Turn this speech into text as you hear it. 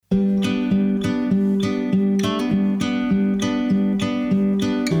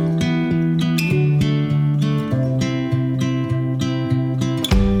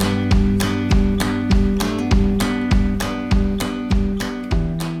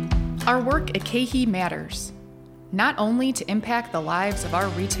Our work at KeHE matters, not only to impact the lives of our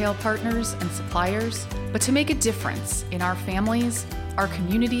retail partners and suppliers, but to make a difference in our families, our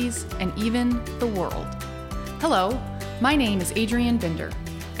communities, and even the world. Hello, my name is Adrienne Binder,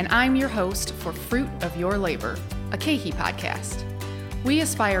 and I'm your host for Fruit of Your Labor, a KeHE podcast. We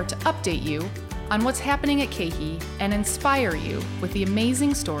aspire to update you on what's happening at KeHE and inspire you with the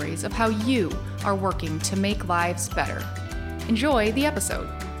amazing stories of how you are working to make lives better. Enjoy the episode.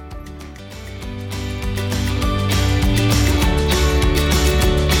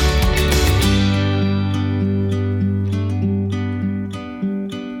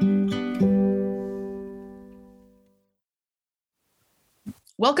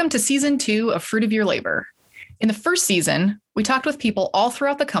 Welcome to Season 2 of Fruit of Your Labor. In the first season, we talked with people all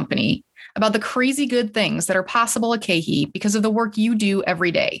throughout the company about the crazy good things that are possible at KeHE because of the work you do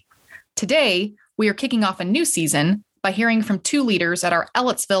every day. Today, we are kicking off a new season by hearing from two leaders at our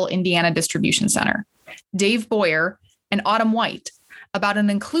Ellettsville, Indiana distribution center, Dave Boyer and Autumn White, about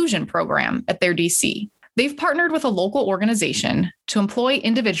an inclusion program at their DC. They've partnered with a local organization to employ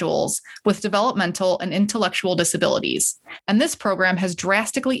individuals with developmental and intellectual disabilities, and this program has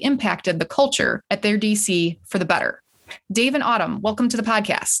drastically impacted the culture at their DC for the better. Dave and Autumn, welcome to the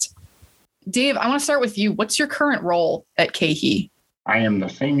podcast. Dave, I want to start with you. What's your current role at KeHE? I am the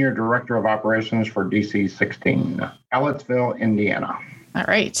Senior Director of Operations for DC 16, Ellettsville, Indiana. All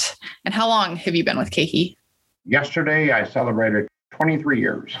right. And how long have you been with KeHE? Yesterday, I celebrated 23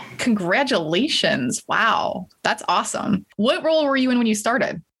 years. Congratulations. Wow. That's awesome. What role were you in when you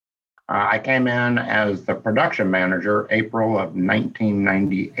started? I came in as the production manager April of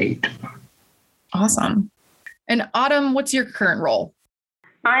 1998. Awesome. And Autumn, what's your current role?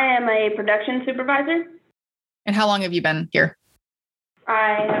 I am a production supervisor. And how long have you been here?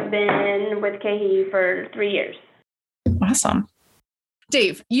 I have been with KeHE for 3 years. Awesome.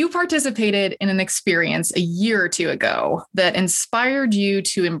 Dave, you participated in an experience a year or two ago that inspired you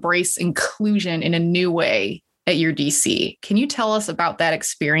to embrace inclusion in a new way at your DC. Can you tell us about that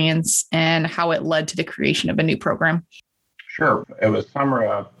experience and how it led to the creation of a new program? Sure. It was summer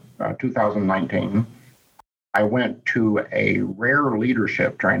of 2019. I went to a rare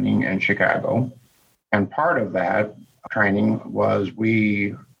leadership training in Chicago. And part of that training was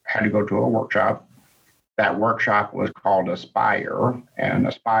we had to go to a workshop. That workshop was called Aspire, and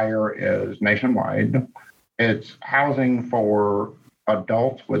Aspire is nationwide. It's housing for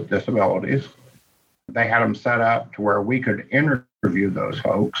adults with disabilities. They had them set up to where we could interview those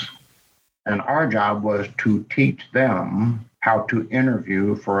folks, and our job was to teach them how to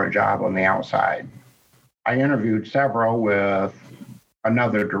interview for a job on the outside. I interviewed several with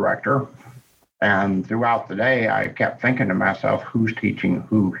another director, and throughout the day, I kept thinking to myself, who's teaching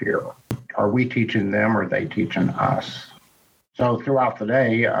who here? Are we teaching them or are they teaching us? So throughout the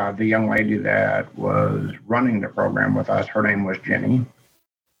day, the young lady that was running the program with us, her name was Jenny.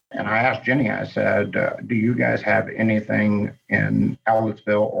 And I asked Jenny, I said, do you guys have anything in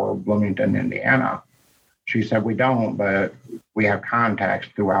Ellettsville or Bloomington, Indiana? She said, we don't, but we have contacts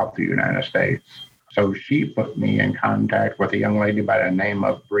throughout the United States. So she put me in contact with a young lady by the name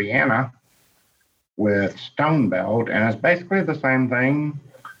of Brianna with Stonebelt, and it's basically the same thing.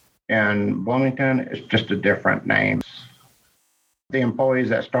 In Bloomington, it's just a different name. The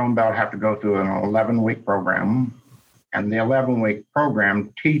employees at Stonebelt have to go through an 11-week program, and the 11-week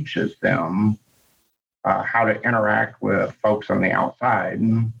program teaches them how to interact with folks on the outside.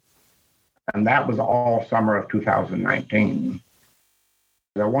 And that was all summer of 2019.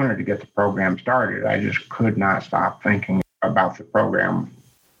 I wanted to get the program started. I just could not stop thinking about the program.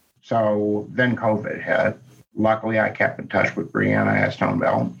 So then COVID hit. Luckily, I kept in touch with Brianna at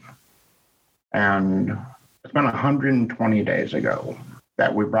Stonebelt. And it's been 120 days ago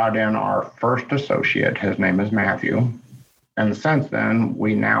that we brought in our first associate. His name is Matthew. And since then,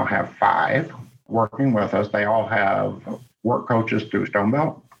 we now have 5 working with us. They all have work coaches through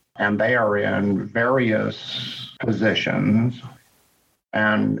Stonebelt, and they are in various positions.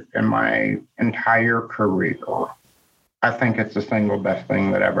 And in my entire career, I think it's the single best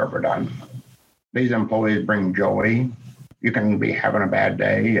thing that I've ever done. These employees bring joy. You can be having a bad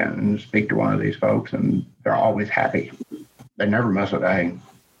day and speak to one of these folks, and they're always happy. They never miss a day.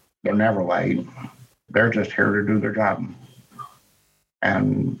 They're never late. They're just here to do their job.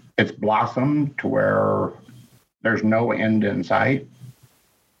 And it's blossomed to where there's no end in sight.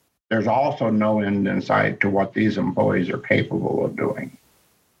 There's also no end in sight to what these employees are capable of doing.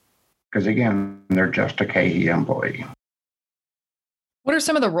 Because again, they're just a KeHE employee. What are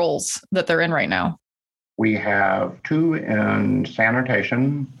some of the roles that they're in right now? We have 2 in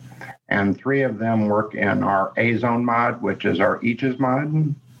sanitation, and 3 of them work in our A-Zone mod, which is our EACHES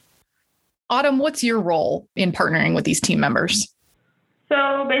mod. Autumn, what's your role in partnering with these team members?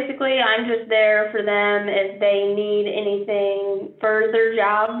 So basically, I'm just there for them if they need anything for their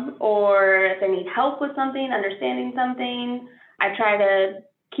job or if they need help with something, understanding something. I try to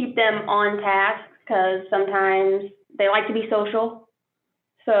keep them on task because sometimes they like to be social.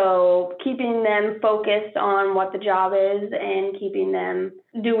 So keeping them focused on what the job is and keeping them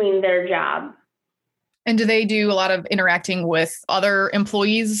doing their job. And do they do a lot of interacting with other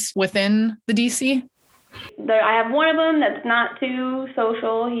employees within the DC? I have one of them that's not too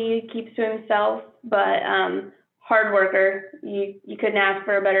social. He keeps to himself, but hard worker. You couldn't ask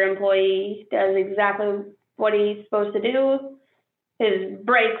for a better employee. He does exactly what he's supposed to do. His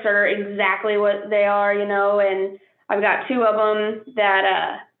breaks are exactly what they are, and I've got two of them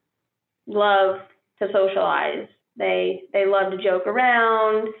that love to socialize. They love to joke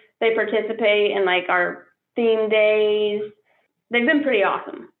around. They participate in like our theme days. They've been pretty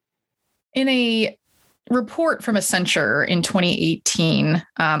awesome. In a report from Accenture in 2018,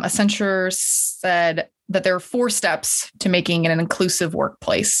 Accenture said that there are 4 steps to making an inclusive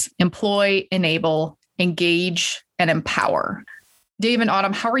workplace: employ, enable, engage, and empower. Dave and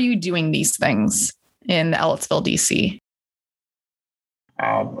Autumn, how are you doing these things in Ellettsville, DC?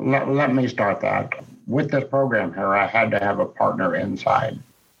 Let me start that. With this program here, I had to have a partner inside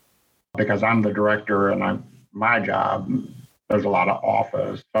because I'm the director and my job, there's a lot of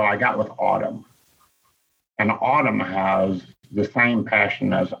office. So I got with Autumn. And Autumn has the same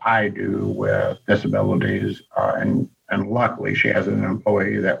passion as I do with disabilities. And luckily, she has an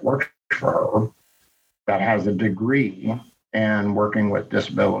employee that works for her that has a degree in working with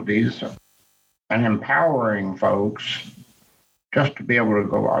disabilities and empowering folks just to be able to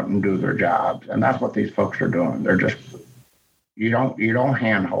go out and do their jobs. And that's what these folks are doing. They're just, you don't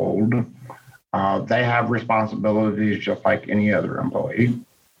handhold. They have responsibilities just like any other employee.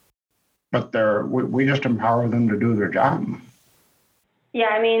 But we just empower them to do their job. Yeah,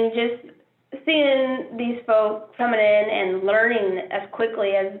 I mean, just seeing these folks coming in and learning as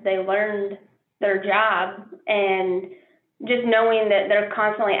quickly as they learned their job, and just knowing that they're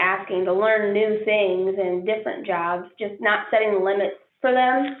constantly asking to learn new things and different jobs, just not setting limits for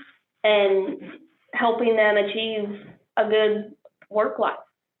them and helping them achieve a good work life.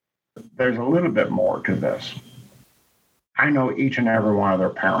 There's a little bit more to this. I know each and every one of their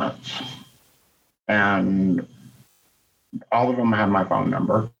parents, and all of them have my phone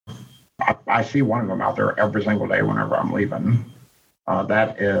number. I see one of them out there every single day whenever I'm leaving.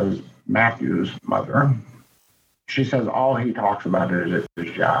 That is Matthew's mother. She says all he talks about is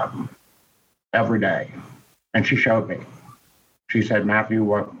his job every day. And she showed me. She said, Matthew,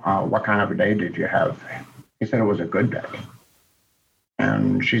 what kind of a day did you have? He said it was a good day.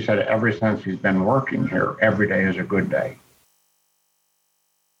 And she said ever since he's been working here, every day is a good day.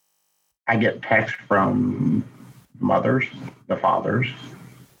 I get texts from mothers, the fathers,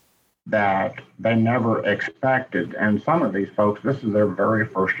 that they never expected, and some of these folks, this is their very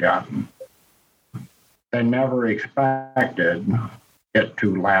first job. They never expected it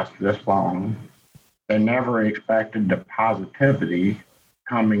to last this long. They never expected the positivity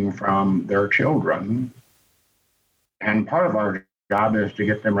coming from their children. And part of our job is to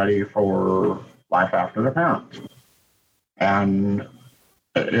get them ready for life after their parents. And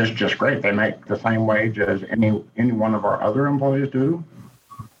it's just great. They make the same wage as any one of our other employees do.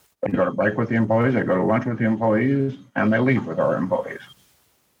 They go to break with the employees, they go to lunch with the employees, and they leave with our employees.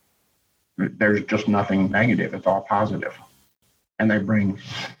 There's just nothing negative. It's all positive. And they bring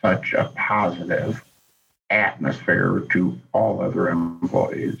such a positive atmosphere to all other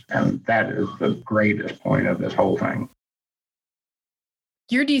employees. And that is the greatest point of this whole thing.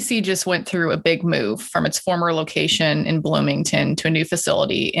 Your DC just went through a big move from its former location in Bloomington to a new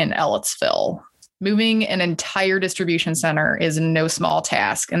facility in Ellettsville. Moving an entire distribution center is no small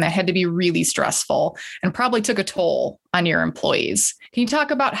task, and that had to be really stressful and probably took a toll on your employees. Can you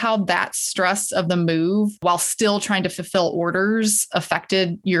talk about how that stress of the move, while still trying to fulfill orders,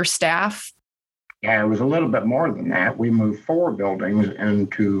 affected your staff? Yeah, it was a little bit more than that. We moved 4 buildings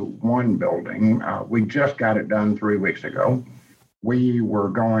into one building. We just got it done 3 weeks ago. We were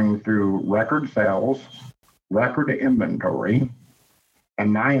going through record sales, record inventory,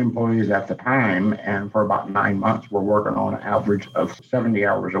 and my employees at the time, and for about 9 months, were working on an average of 70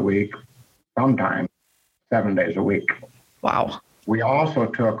 hours a week, sometimes 7 days a week. Wow. We also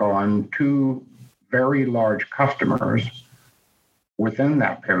took on 2 very large customers within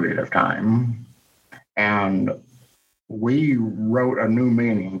that period of time, and we wrote a new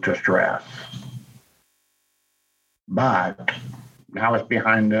meaning to stress. But now it's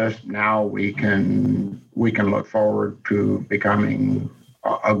behind us. Now we can look forward to becoming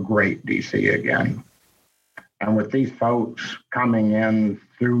a great DC again. And with these folks coming in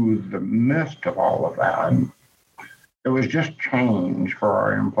through the midst of all of that, it was just change for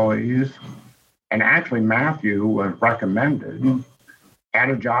our employees. And actually, Matthew was recommended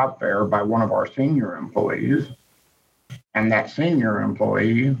at a job fair by one of our senior employees. And that senior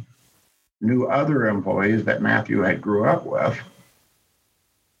employee knew other employees that Matthew had grew up with.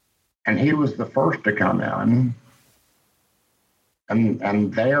 And he was the first to come in.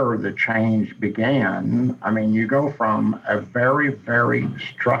 And there the change began. I mean, you go from a very, very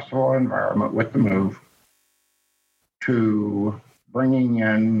stressful environment with the move to bringing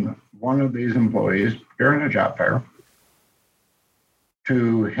in one of these employees during a job fair,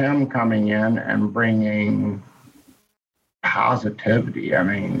 to him coming in and bringing positivity. I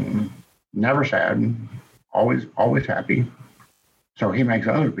mean, never sad, always happy. So he makes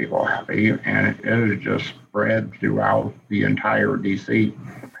other people happy, and it is just spread throughout the entire DC.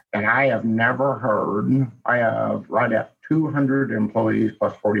 And I have never heard, I have right at 200 employees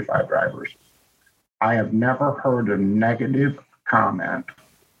plus 45 drivers. I have never heard a negative comment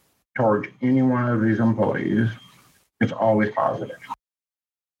towards any one of these employees. It's always positive.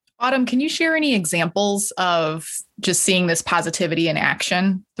 Autumn, can you share any examples of just seeing this positivity in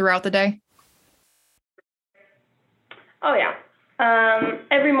action throughout the day? Oh, yeah.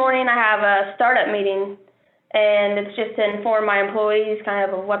 Every morning I have a startup meeting, and it's just to inform my employees kind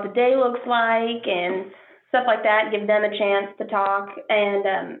of what the day looks like and stuff like that, give them a chance to talk.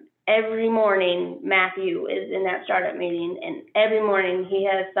 And every morning Matthew is in that startup meeting, and every morning he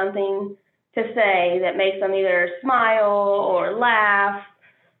has something to say that makes them either smile or laugh.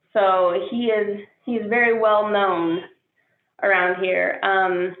 So he's very well known around here.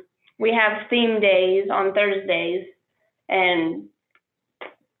 We have theme days on Thursdays, and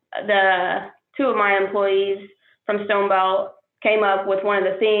the two of my employees from Stonebelt came up with one of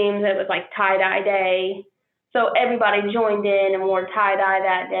the themes. It was like tie-dye day. So everybody joined in and wore tie-dye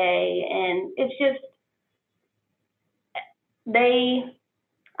that day. And it's just, they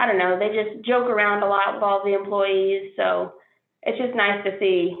just joke around a lot with all the employees. So it's just nice to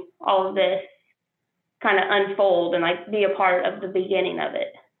see all of this kind of unfold and like be a part of the beginning of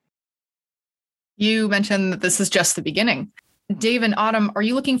it. You mentioned that this is just the beginning. Dave and Autumn, are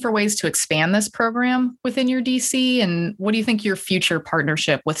you looking for ways to expand this program within your DC? And what do you think your future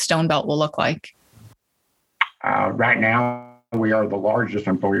partnership with Stonebelt will look like? Right now, we are the largest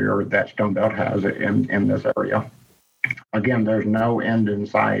employer that Stonebelt has in this area. Again, there's no end in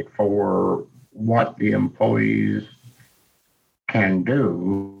sight for what the employees can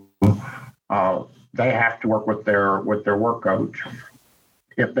do. They have to work with their work coach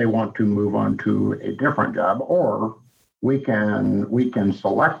if they want to move on to a different job, or we can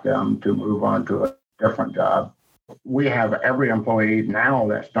select them to move on to a different job. We have every employee now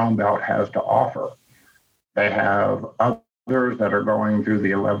that Stonebelt has to offer. They have others that are going through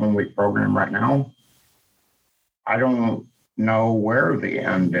the 11-week program right now. I don't know where the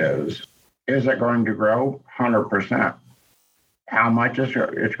end is. Is it going to grow? 100%. How much is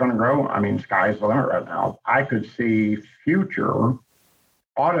it's going to grow? I mean, sky's the limit right now. I could see future.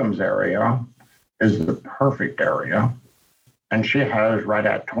 Autumn's area is the perfect area, and she has right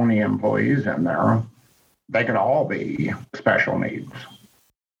at 20 employees in there. They could all be special needs.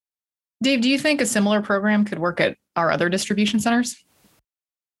 Dave, do you think a similar program could work at our other distribution centers?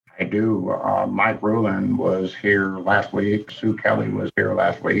 I do. Mike Rulin was here last week. Sue Kelly was here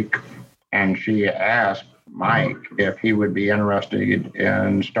last week, and she asked Mike if he would be interested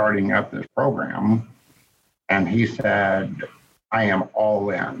in starting up this program. And he said, I am all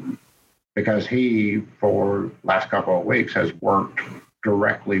in, because he, for last couple of weeks, has worked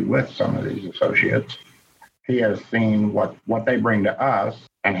directly with some of these associates. He has seen what they bring to us,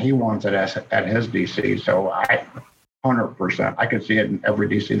 and he wants it at his DC. So 100%, I could see it in every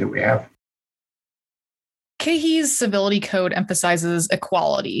DC that we have. KeHE's Civility Code emphasizes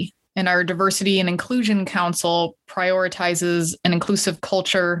equality, and our Diversity and Inclusion Council prioritizes an inclusive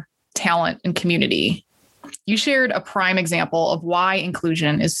culture, talent, and community. You shared a prime example of why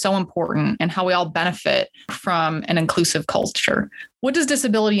inclusion is so important and how we all benefit from an inclusive culture. What does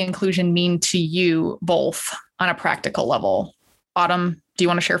disability inclusion mean to you both on a practical level? Autumn, do you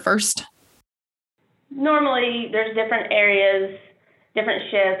want to share first? Normally, there's different areas, different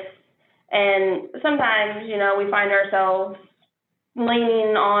shifts, and sometimes, we find ourselves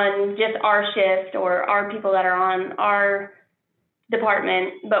leaning on just our shift or our people that are on our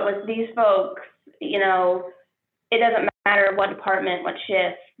department. But with these folks, it doesn't matter what department, what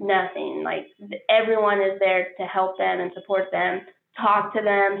shift, nothing. Like, everyone is there to help them and support them, talk to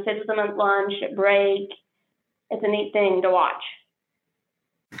them, sit with them at lunch, at break. It's a neat thing to watch.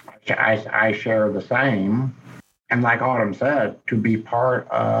 I share the same. And like Autumn said, to be part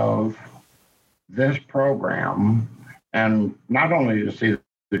of this program, and not only to see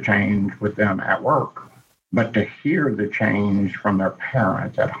the change with them at work, but to hear the change from their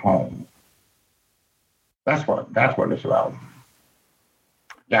parents at home. That's what it's about.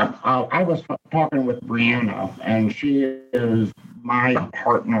 Yeah, I was talking with Brianna, and she is my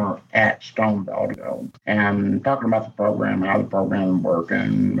partner at Stone Belt, and talking about the program, how the program works,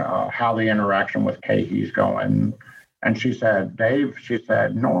 and how the interaction with KeHE's going. And she said, Dave,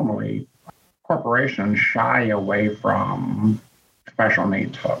 normally corporations shy away from special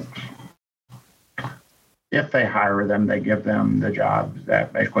needs folks. If they hire them, they give them the jobs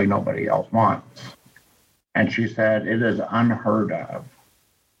that basically nobody else wants. And she said, it is unheard of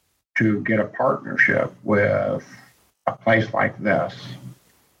to get a partnership with a place like this,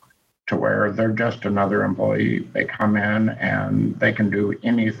 to where they're just another employee. They come in and they can do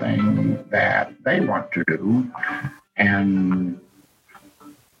anything that they want to do. And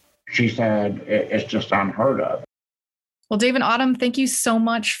she said, it's just unheard of. Well, Dave and Autumn, thank you so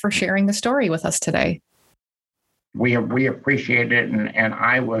much for sharing the story with us today. We appreciate it. And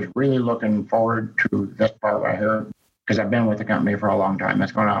I was really looking forward to this part right here, because I've been with the company for a long time.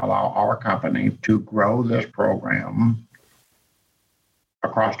 It's going to allow our company to grow this program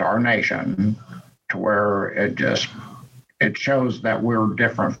across our nation to where it shows that we're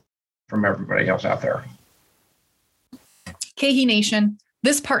different from everybody else out there. KeHE Nation,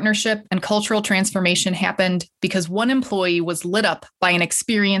 this partnership and cultural transformation happened because one employee was lit up by an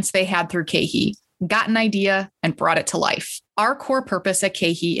experience they had through KeHE, got an idea, and brought it to life. Our core purpose at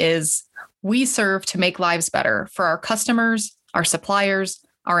KeHE is we serve to make lives better for our customers, our suppliers,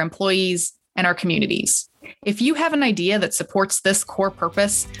 our employees, and our communities. If you have an idea that supports this core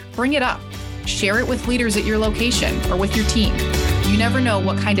purpose, bring it up. Share it with leaders at your location or with your team. You never know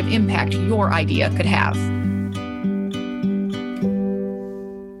what kind of impact your idea could have.